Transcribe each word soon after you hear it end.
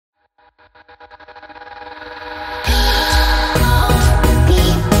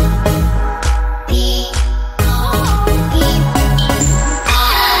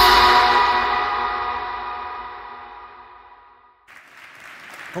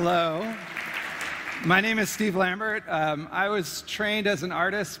Hello. My name is Steve Lambert. I was trained as an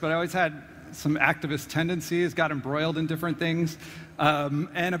artist, but I always had some activist tendencies, got embroiled in different things.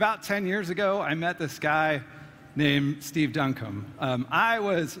 And about 10 years ago, I met this guy named Steve Duncombe. I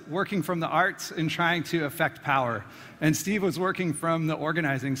was working from the arts and trying to affect power. And Steve was working from the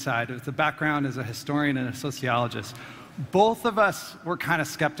organizing side with a background as a historian and a sociologist. Both of us were kind of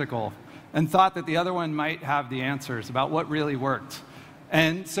skeptical and thought that the other one might have the answers about what really worked.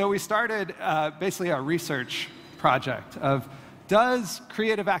 And so we started basically a research project of, does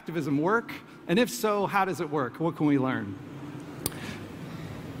creative activism work? And if so, how does it work? What can we learn?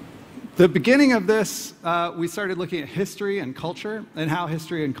 The beginning of this, we started looking at history and culture and how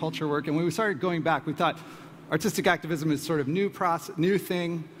history and culture work. And when we started going back, we thought artistic activism is sort of new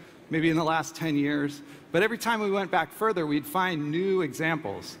thing, maybe in the last 10 years. But every time we went back further, we'd find new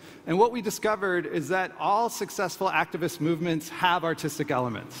examples. And what we discovered is that all successful activist movements have artistic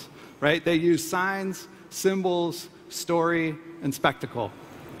elements, right? They use signs, symbols, story, and spectacle.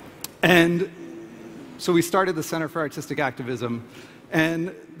 And so we started the Center for Artistic Activism.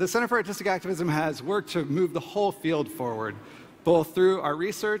 And the Center for Artistic Activism has worked to move the whole field forward, both through our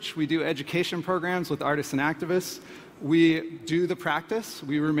research. We do education programs with artists and activists. We do the practice,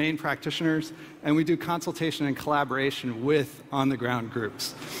 we remain practitioners, and we do consultation and collaboration with on-the-ground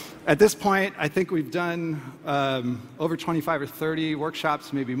groups. At this point, I think we've done over 25 or 30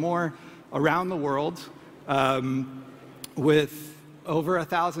 workshops, maybe more, around the world with over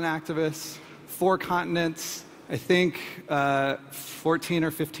 1,000 activists, 4 continents, I think 14 or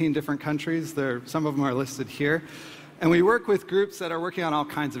 15 different countries. Some of them are listed here. And we work with groups that are working on all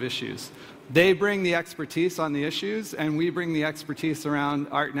kinds of issues. They bring the expertise on the issues, and we bring the expertise around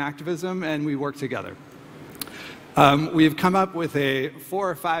art and activism, and we work together. We've come up with a 4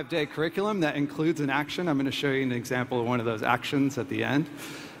 or 5 day curriculum that includes an action. I'm going to show you an example of one of those actions at the end.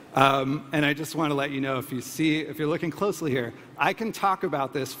 And I just want to let you know, if you're looking closely here, I can talk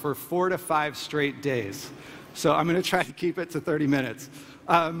about this for 4 to 5 straight days. So I'm going to try to keep it to 30 minutes.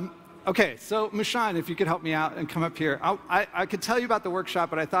 Okay, so Mushan, if you could help me out and come up here. I could tell you about the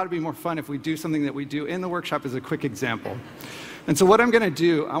workshop, but I thought it'd be more fun if we do something that we do in the workshop as a quick example. And so what I'm going to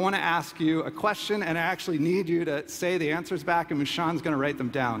do, I want to ask you a question, and I actually need you to say the answers back, and Mushan's going to write them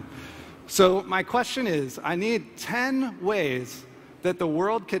down. So my question is, I need 10 ways that the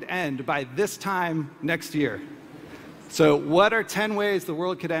world could end by this time next year. So what are 10 ways the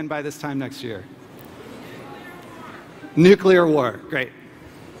world could end by this time next year? Nuclear war, great.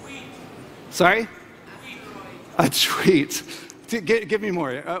 Sorry? A tweet. Give me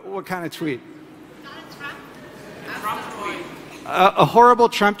more. What kind of tweet? A horrible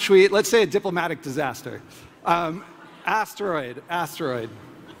Trump tweet. Let's say a diplomatic disaster. Asteroid.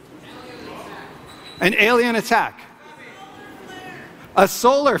 An alien attack. A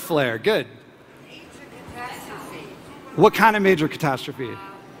solar flare. Good. Major catastrophe. What kind of major catastrophe?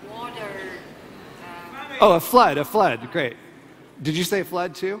 Water. Oh, a flood. Great. Did you say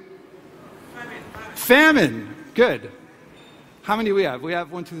flood too? Famine. Good. How many do we have? We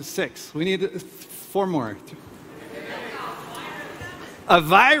have 1, 2, 6. We need 4 more. A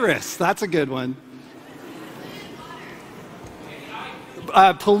virus. That's a good one.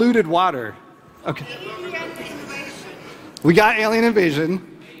 Polluted water. Okay. We got alien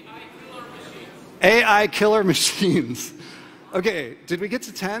invasion. AI killer machines. Okay, did we get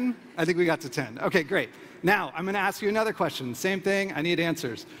to 10? I think we got to 10. Okay, great. Now, I'm going to ask you another question. Same thing, I need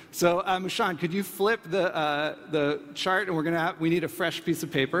answers. So, Mushan, could you flip the chart, and we need a fresh piece of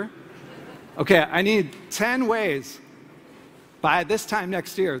paper. Okay, I need 10 ways by this time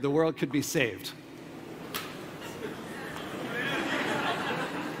next year the world could be saved.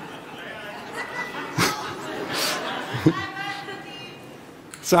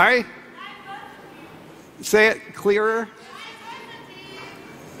 Sorry? Say it clearer.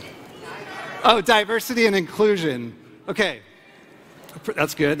 Oh, diversity and inclusion. Okay.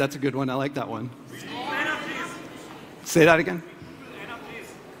 That's good. That's a good one. I like that one. Say that again.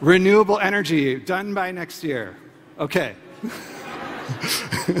 Renewable energy, done by next year. Okay.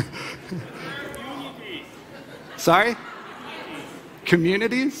 Sorry?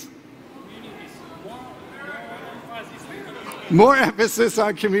 Communities? More emphasis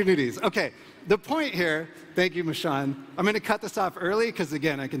on communities. Okay. The point here, thank you, Mushan. I'm going to cut this off early because,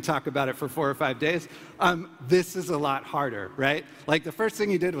 again, I can talk about it for 4 or 5 days. This is a lot harder, right? Like, the first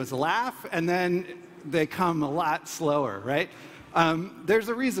thing you did was laugh, and then they come a lot slower, right? There's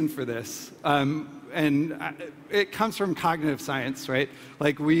a reason for this, and it comes from cognitive science, right?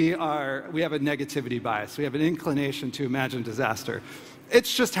 Like, we have a negativity bias. We have an inclination to imagine disaster.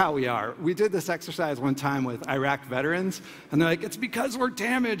 It's just how we are. We did this exercise one time with Iraq veterans, and they're like, it's because we're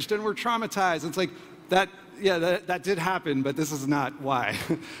damaged and we're traumatized. It's like, that did happen, but this is not why.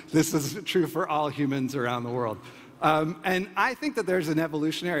 This is true for all humans around the world. And I think that there's an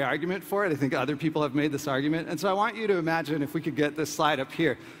evolutionary argument for it. I think other people have made this argument. And so I want you to imagine, if we could get this slide up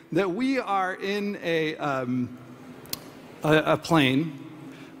here, that we are in a plane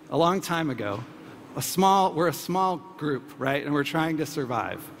a long time ago. We're a small group, right? And we're trying to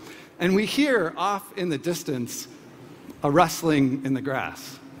survive. And we hear off in the distance a rustling in the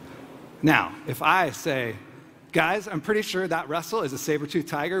grass. Now, if I say, guys, I'm pretty sure that rustle is a saber-toothed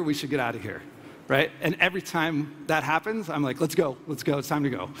tiger, we should get out of here, right? And every time that happens, I'm like, let's go, it's time to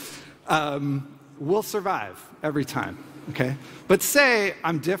go. We'll survive every time, okay? But say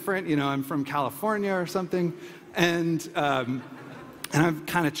I'm different, I'm from California or something, and I'm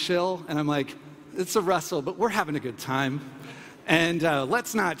kind of chill, and I'm like, it's a rustle, but we're having a good time. And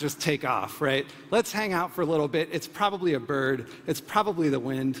let's not just take off, right? Let's hang out for a little bit. It's probably a bird. It's probably the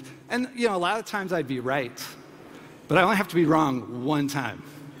wind. And, a lot of times I'd be right. But I only have to be wrong one time.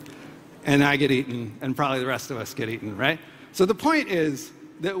 And I get eaten, and probably the rest of us get eaten, right? So the point is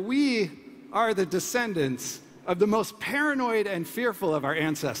that we are the descendants of the most paranoid and fearful of our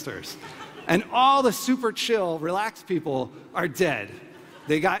ancestors. And all the super chill, relaxed people are dead.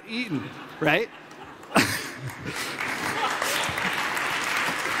 They got eaten, right?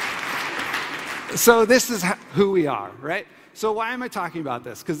 So this is who we are, right? So why am I talking about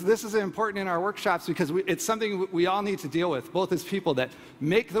this? Because this is important in our workshops because it's something we all need to deal with, both as people that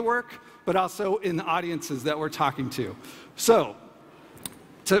make the work, but also in the audiences that we're talking to. So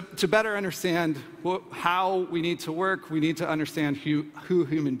to better understand how we need to work, we need to understand who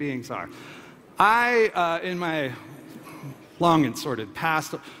human beings are. In my long and sordid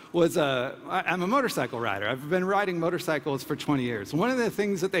past, I'm a motorcycle rider. I've been riding motorcycles for 20 years. One of the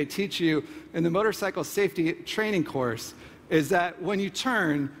things that they teach you in the motorcycle safety training course is that when you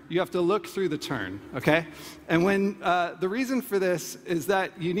turn, you have to look through the turn, okay? And the reason for this is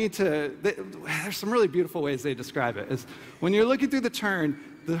that you need to, there's some really beautiful ways they describe it, is when you're looking through the turn,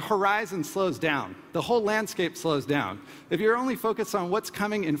 the horizon slows down. The whole landscape slows down. If you're only focused on what's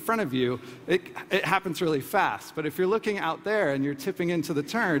coming in front of you, it happens really fast. But if you're looking out there and you're tipping into the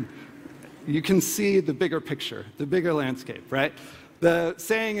turn, you can see the bigger picture, the bigger landscape, right? The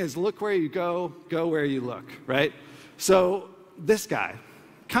saying is, look where you go where you look, right? So this guy,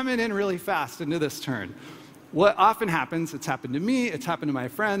 coming in really fast into this turn, what often happens, it's happened to me, it's happened to my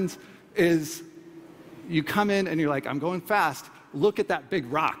friends, is you come in and you're like, I'm going fast, look at that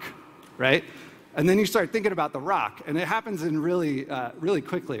big rock, right? And then you start thinking about the rock, and it happens in really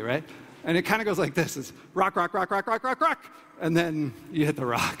quickly, right? And it kind of goes like this, it's rock, rock, rock, rock, rock, rock, rock, and then you hit the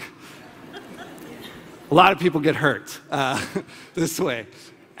rock. A lot of people get hurt this way.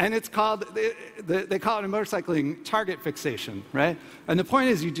 And it's called, they call it in motorcycling target fixation, right? And the point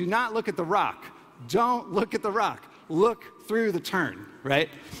is you do not look at the rock. Don't look at the rock. Look through the turn, right?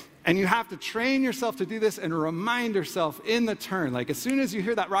 And you have to train yourself to do this and remind yourself in the turn. Like as soon as you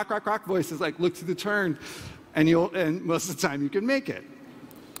hear that rock, rock, rock voice, it's like look through the turn, and most of the time you can make it.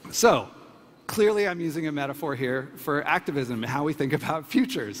 So clearly I'm using a metaphor here for activism, how we think about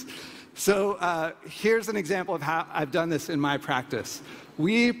futures. So here's an example of how I've done this in my practice.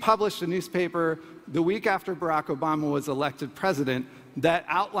 We published a newspaper the week after Barack Obama was elected president that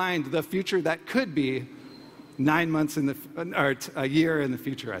outlined the future that could be 9 months or a year in the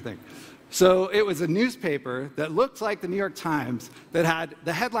future, I think. So it was a newspaper that looked like the New York Times that had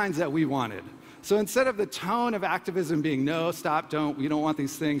the headlines that we wanted. So instead of the tone of activism being no, stop, don't, we don't want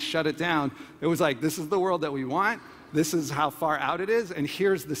these things, shut it down, it was like, this is the world that we want, this is how far out it is, and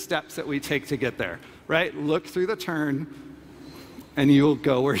here's the steps that we take to get there, right? Look through the turn, and you'll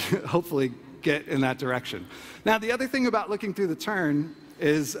go where you hopefully get in that direction. Now, the other thing about looking through the turn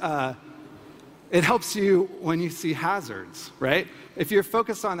is it helps you when you see hazards, right? If you're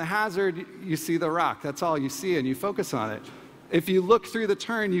focused on the hazard, you see the rock. That's all you see, and you focus on it. If you look through the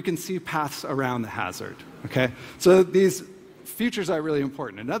turn, you can see paths around the hazard, okay? So these futures are really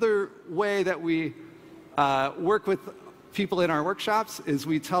important. Another way that we work with people in our workshops is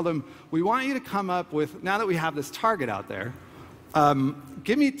we tell them, we want you to come up with, now that we have this target out there,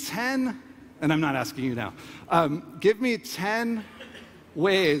 give me 10, and I'm not asking you now, give me 10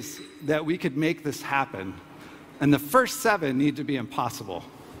 ways that we could make this happen. And the first 7 need to be impossible.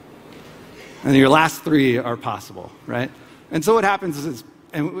 And your last 3 are possible, right? And so what happens is,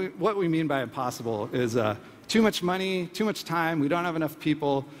 what we mean by impossible is too much money, too much time, we don't have enough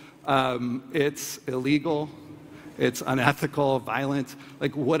people, it's illegal, it's unethical, violent,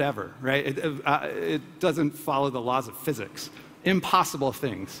 like whatever, right? It doesn't follow the laws of physics. impossible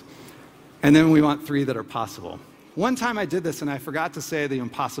things. And then we want 3 that are possible. One time I did this and I forgot to say the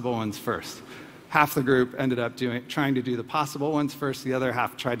impossible ones first. Half the group ended up trying to do the possible ones first, the other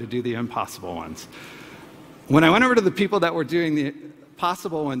half tried to do the impossible ones. When I went over to the people that were doing the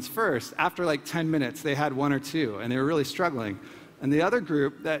possible ones first, after like 10 minutes, they had 1 or 2, and they were really struggling. And the other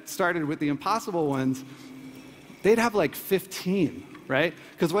group that started with the impossible ones, they'd have like 15, right?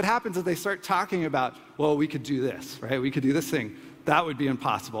 Because what happens is they start talking about, well, we could do this, right? We could do this thing. That would be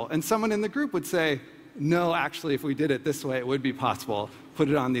impossible. And someone in the group would say, no, actually, if we did it this way, it would be possible. Put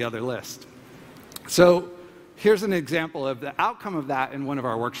it on the other list. So here's an example of the outcome of that in one of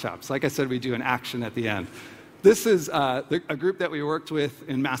our workshops. Like I said, we do an action at the end. This is a group that we worked with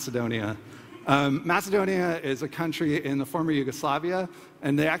in Macedonia. Macedonia is a country in the former Yugoslavia,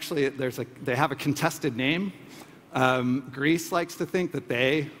 and they have a contested name. Greece likes to think that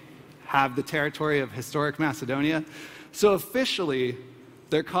they have the territory of historic Macedonia. So officially,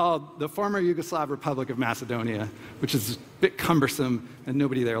 they're called the former Yugoslav Republic of Macedonia, which is a bit cumbersome, and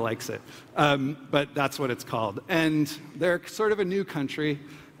nobody there likes it. But that's what it's called. And they're sort of a new country,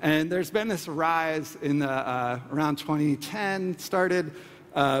 and there's been this rise in the, around 2010 started,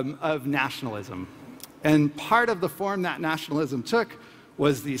 of nationalism. And part of the form that nationalism took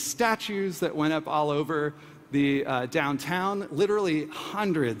was these statues that went up all over the downtown, literally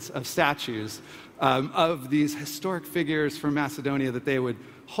hundreds of statues of these historic figures from Macedonia that they would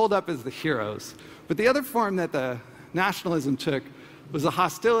hold up as the heroes. But the other form that the nationalism took was a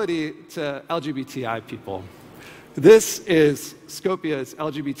hostility to LGBTI people. This is Skopje's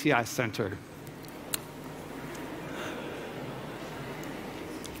LGBTI center.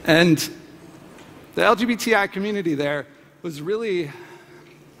 And the LGBTI community there was really,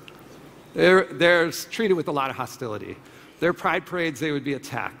 they're treated with a lot of hostility. Their pride parades, they would be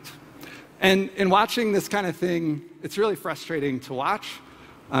attacked. And in watching this kind of thing, it's really frustrating to watch.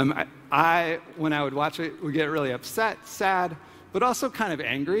 When I would watch it, would get really upset, sad, but also kind of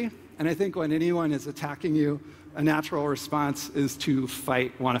angry. And I think when anyone is attacking you, a natural response is to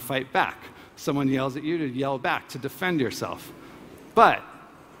want to fight back. Someone yells at you, to yell back, to defend yourself. But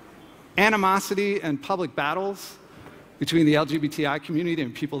animosity and public battles between the LGBTI community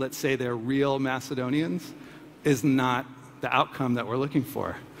and people that say they're real Macedonians is not the outcome that we're looking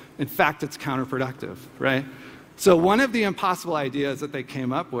for. In fact, it's counterproductive, right? So one of the impossible ideas that they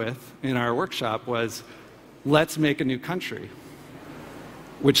came up with in our workshop was, let's make a new country,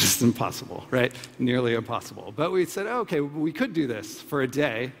 which is impossible, right? Nearly impossible. But we said, okay, we could do this for a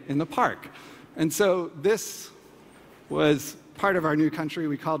day in the park. And so this was part of our new country.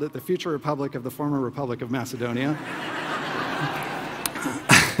 We called it the Future Republic of the Former Republic of Macedonia.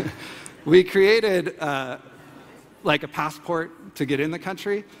 We created like a passport to get in the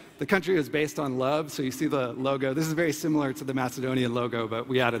country. The country was based on love, so you see the logo. This is very similar to the Macedonian logo, but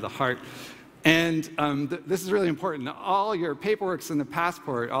we added the heart. And this is really important. All your paperwork in the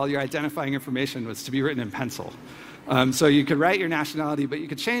passport, all your identifying information was to be written in pencil. So you could write your nationality, but you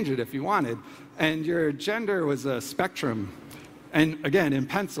could change it if you wanted. And your gender was a spectrum. And again, in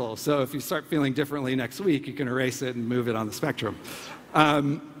pencil, so if you start feeling differently next week, you can erase it and move it on the spectrum.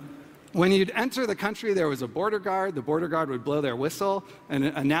 When you'd enter the country, there was a border guard. The border guard would blow their whistle and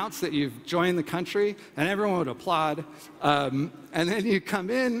announce that you've joined the country, and everyone would applaud. And then you come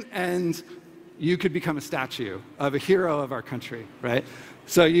in, and you could become a statue of a hero of our country, right?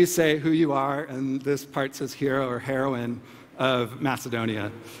 So you say who you are, and this part says hero or heroine of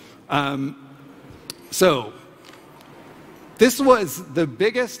Macedonia. So this was the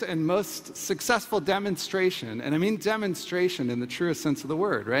biggest and most successful demonstration, and I mean demonstration in the truest sense of the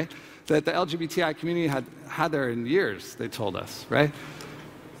word, right? That the LGBTI community had there in years, they told us, right?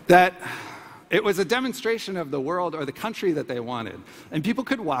 That it was a demonstration of the world or the country that they wanted. And people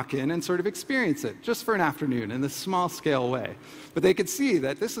could walk in and sort of experience it just for an afternoon in this small scale way. But they could see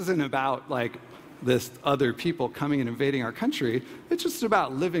that this isn't about like this other people coming and invading our country. It's just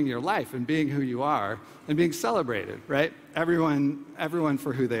about living your life and being who you are and being celebrated, right? Everyone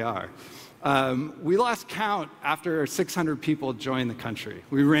for who they are. We lost count after 600 people joined the country.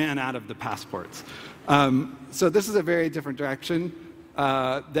 We ran out of the passports. So this is a very different direction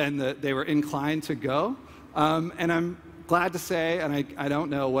than they were inclined to go. And I'm glad to say, and I don't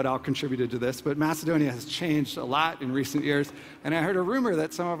know what all contributed to this, but Macedonia has changed a lot in recent years. And I heard a rumor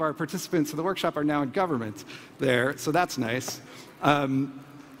that some of our participants in the workshop are now in government there, so that's nice.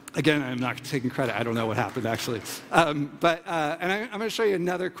 Again, I'm not taking credit. I don't know what happened, actually. And I'm going to show you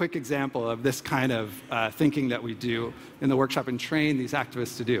another quick example of this kind of thinking that we do in the workshop and train these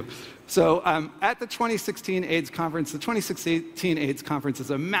activists to do. So at the 2016 AIDS conference, the 2016 AIDS conference is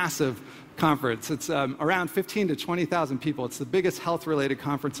a massive conference. It's around 15 to 20,000 people. It's the biggest health-related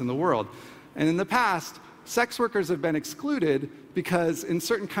conference in the world. And in the past, sex workers have been excluded because in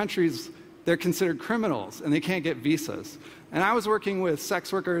certain countries, they're considered criminals and they can't get visas. And I was working with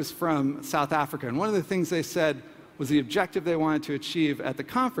sex workers from South Africa, and one of the things they said was the objective they wanted to achieve at the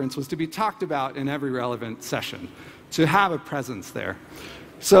conference was to be talked about in every relevant session, to have a presence there.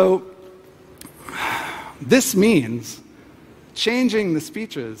 So this means changing the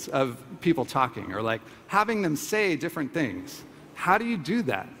speeches of people talking, or like having them say different things. How do you do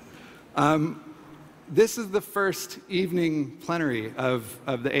that? This is the first evening plenary of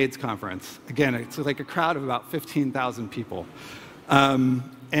the AIDS conference. Again, it's like a crowd of about 15,000 people.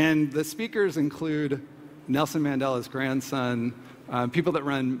 And the speakers include Nelson Mandela's grandson, people that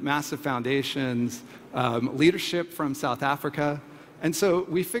run massive foundations, leadership from South Africa. And so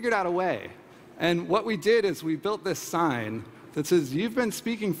we figured out a way. And what we did is we built this sign that says, "You've been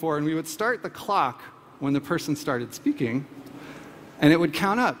speaking for," and we would start the clock when the person started speaking, and it would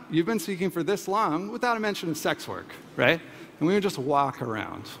count up. "You've been speaking for this long," without a mention of sex work, right? And we would just walk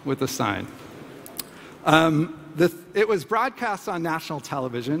around with the sign. It was broadcast on national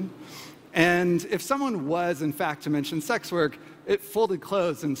television, and if someone was, in fact, to mention sex work, it folded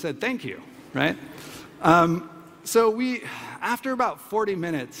closed and said, "Thank you," right? So after about 40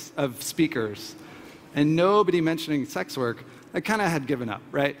 minutes of speakers and nobody mentioning sex work, I kind of had given up,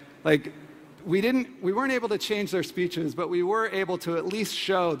 right? Like, we weren't able to change their speeches, but we were able to at least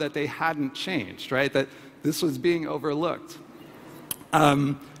show that they hadn't changed, right? That this was being overlooked.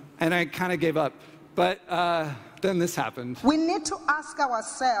 And I kind of gave up. But then this happened. We need to ask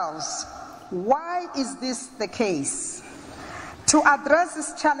ourselves, why is this the case? To address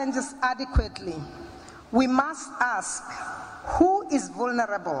these challenges adequately, we must ask, who is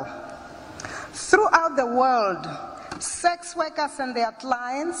vulnerable? Throughout the world, sex workers and their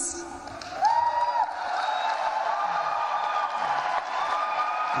clients,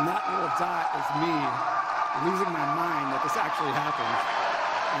 and that little dot is me losing my mind that this actually happened,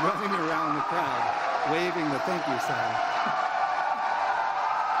 running around the crowd, waving the thank you sign.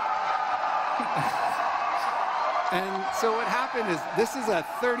 And so what happened is, this is a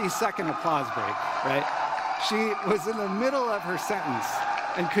 30-second applause break, right? She was in the middle of her sentence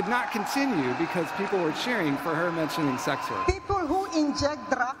and could not continue because people were cheering for her mentioning sex work. people who inject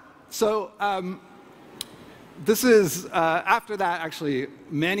drugs. So this is, after that, actually,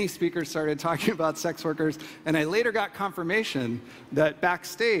 many speakers started talking about sex workers, and I later got confirmation that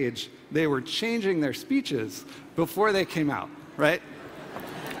backstage, they were changing their speeches before they came out, right?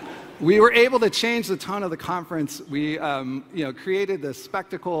 We were able to change the tone of the conference. We created this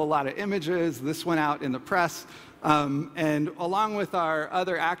spectacle, a lot of images. This went out in the press. And along with our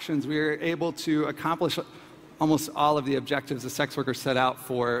other actions, we were able to accomplish almost all of the objectives the sex workers set out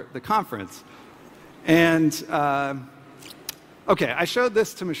for the conference. And, okay, I showed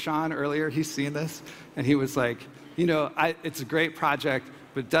this to Mashan earlier. He's seen this. And he was like, it's a great project,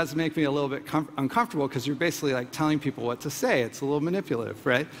 but it does make me a little bit uncomfortable because you're basically like telling people what to say. It's a little manipulative,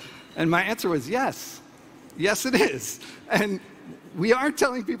 right? And my answer was yes. Yes, it is. And we are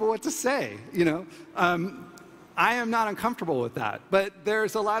telling people what to say, I am not uncomfortable with that. But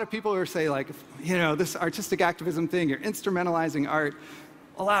there's a lot of people who say, like, this artistic activism thing, you're instrumentalizing art.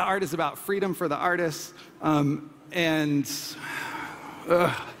 A lot of art is about freedom for the artists, let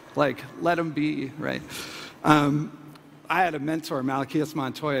them be, right? I had a mentor, Malachias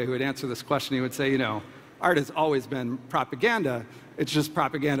Montoya, who would answer this question. He would say, art has always been propaganda. It's just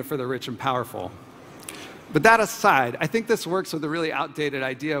propaganda for the rich and powerful. But that aside, I think this works with a really outdated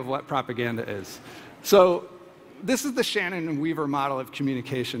idea of what propaganda is. So this is the Shannon and Weaver model of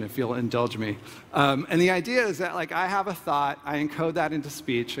communication, if you'll indulge me. And the idea is that, I have a thought, I encode that into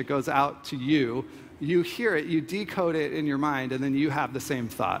speech, it goes out to you, you hear it, you decode it in your mind, and then you have the same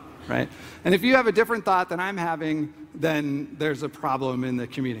thought, right? And if you have a different thought than I'm having, then there's a problem in the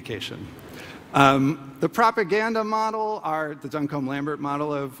communication. The propaganda model, the Duncombe-Lambert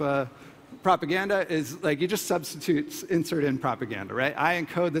model of propaganda is you just substitute, insert in propaganda, right? I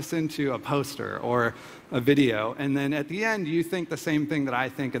encode this into a poster or a video, and then at the end, you think the same thing that I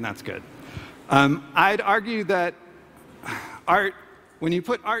think, and that's good. I'd argue that art, when you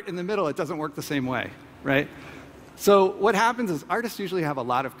put art in the middle, it doesn't work the same way, right? So what happens is artists usually have a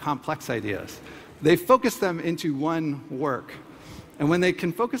lot of complex ideas. They focus them into one work, and when they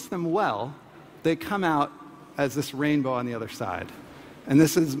can focus them well, they come out as this rainbow on the other side. And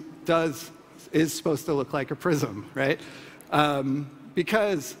this is is supposed to look like a prism, right?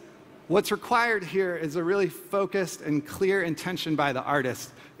 Because what's required here is a really focused and clear intention by the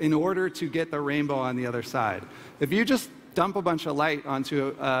artist in order to get the rainbow on the other side. If you just dump a bunch of light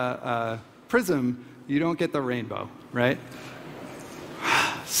onto a prism, you don't get the rainbow, right?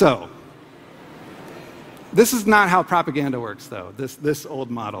 So, this is not how propaganda works, though, this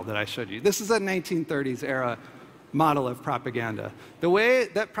old model that I showed you. This is a 1930s era model of propaganda. The way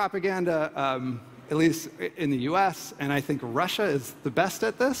that propaganda, at least in the US, and I think Russia is the best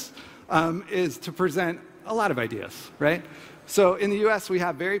at this, is to present a lot of ideas, right? So in the US, we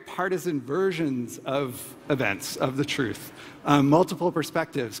have very partisan versions of events, of the truth. Multiple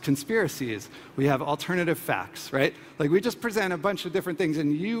perspectives, conspiracies. We have alternative facts, right? Like, we just present a bunch of different things,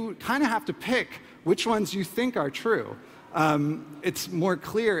 and you kind of have to pick which ones you think are true. It's more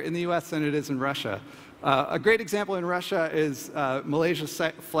clear in the US than it is in Russia. A great example in Russia is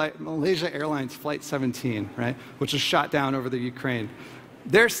Malaysia Airlines Flight 17, right, which was shot down over the Ukraine.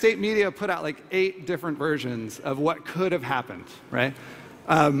 Their state media put out like 8 different versions of what could have happened, right?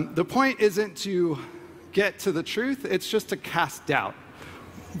 The point isn't to get to the truth, it's just to cast doubt.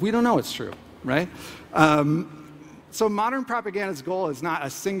 We don't know it's true, right? So modern propaganda's goal is not a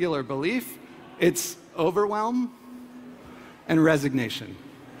singular belief, it's overwhelm and resignation.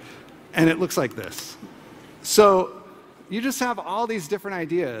 And it looks like this. So you just have all these different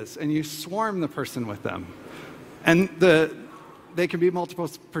ideas, and you swarm the person with them. And they can be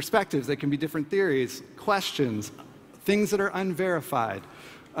multiple perspectives, they can be different theories, questions, things that are unverified,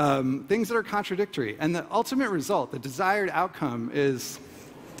 things that are contradictory. And the ultimate result, the desired outcome is,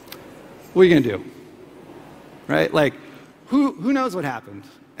 what are you gonna do? Right? Like, who knows what happened?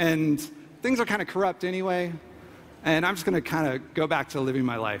 And things are kind of corrupt anyway, and I'm just gonna kind of go back to living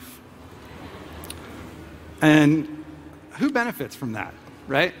my life. And who benefits from that,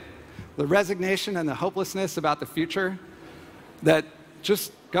 right? The resignation and the hopelessness about the future, that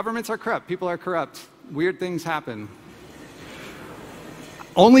just governments are corrupt, people are corrupt, weird things happen.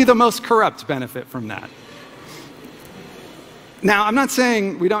 Only the most corrupt benefit from that. Now, I'm not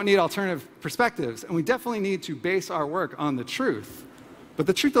saying we don't need alternative perspectives, and we definitely need to base our work on the truth. But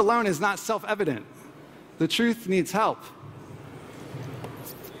the truth alone is not self-evident. The truth needs help.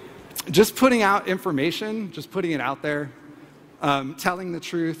 Just putting out information, just putting it out there, telling the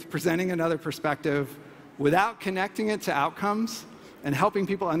truth, presenting another perspective, without connecting it to outcomes and helping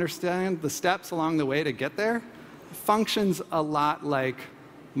people understand the steps along the way to get there, functions a lot like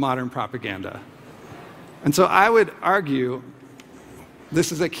modern propaganda. And so I would argue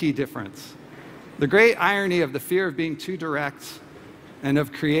this is a key difference. The great irony of the fear of being too direct and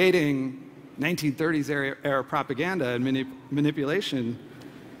of creating 1930s era propaganda and manipulation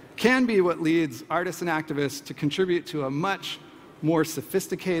can be what leads artists and activists to contribute to a much more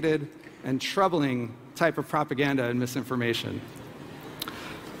sophisticated and troubling type of propaganda and misinformation.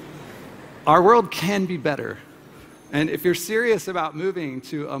 Our world can be better. And if you're serious about moving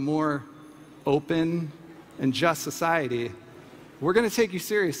to a more open and just society, we're going to take you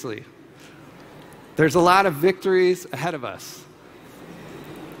seriously. There's a lot of victories ahead of us.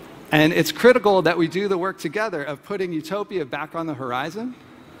 And it's critical that we do the work together of putting utopia back on the horizon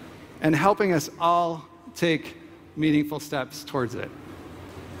and helping us all take meaningful steps towards it.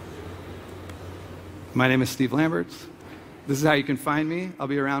 My name is Steve Lambert. This is how you can find me. I'll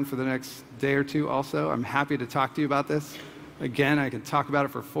be around for the next day or two also. I'm happy to talk to you about this. Again, I can talk about it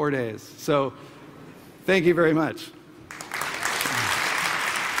for 4 days. So thank you very much.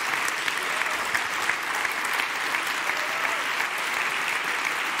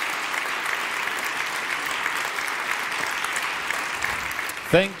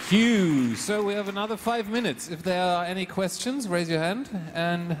 Thank you. So we have another 5 minutes. If there are any questions, raise your hand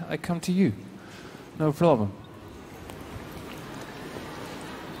and I come to you. No problem.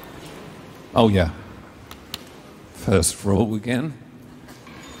 Oh yeah. First row again.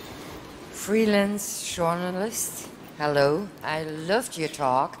 Freelance journalist. Hello. I loved your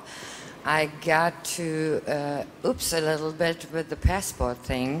talk. I got to oops a little bit with the passport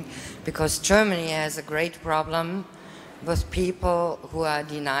thing, because Germany has a great problem with people who are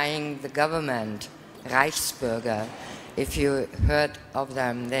denying the government, Reichsbürger. If you heard of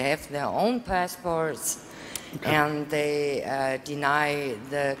them, they have their own passports, okay, and they deny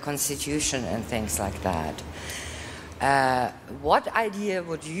the constitution and things like that. What idea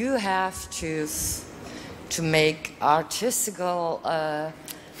would you have to make artistical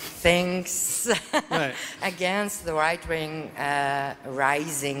things right, against the right wing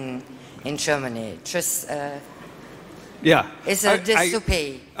rising in Germany? Just yeah, it's a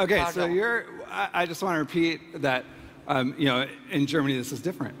dystopia. Okay, so I just want to repeat that In Germany, this is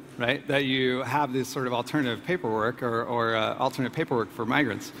different, right? That you have this sort of alternative paperwork or alternate paperwork for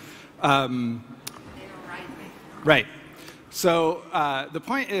migrants. Right. So the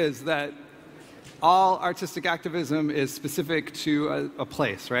point is that all artistic activism is specific to a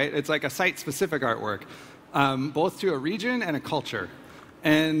place, right? It's like a site-specific artwork, both to a region and a culture.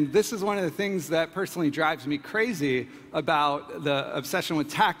 And this is one of the things that personally drives me crazy about the obsession with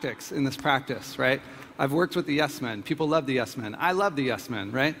tactics in this practice, right? I've worked with the yes men. People love the yes men. I love the yes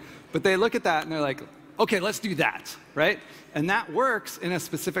men, right? But they look at that and they're like, okay, let's do that, right? And that works in a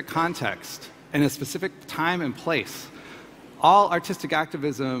specific context, in a specific time and place. All artistic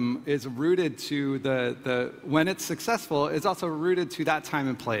activism is rooted to when it's successful, it's also rooted to that time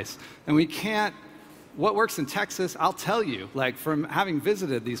and place. And we can't, what works in Texas, I'll tell you, like from having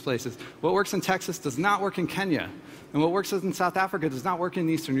visited these places, what works in Texas does not work in Kenya. And what works in South Africa does not work in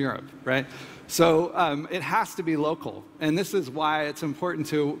Eastern Europe, right? So it has to be local. And this is why it's important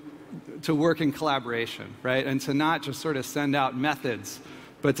to work in collaboration, right? And to not just sort of send out methods,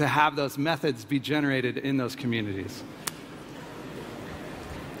 but to have those methods be generated in those communities.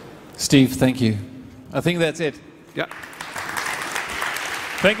 Steve, thank you. I think that's it. Yeah.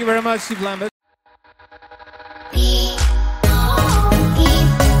 Thank you very much, Steve Lambert.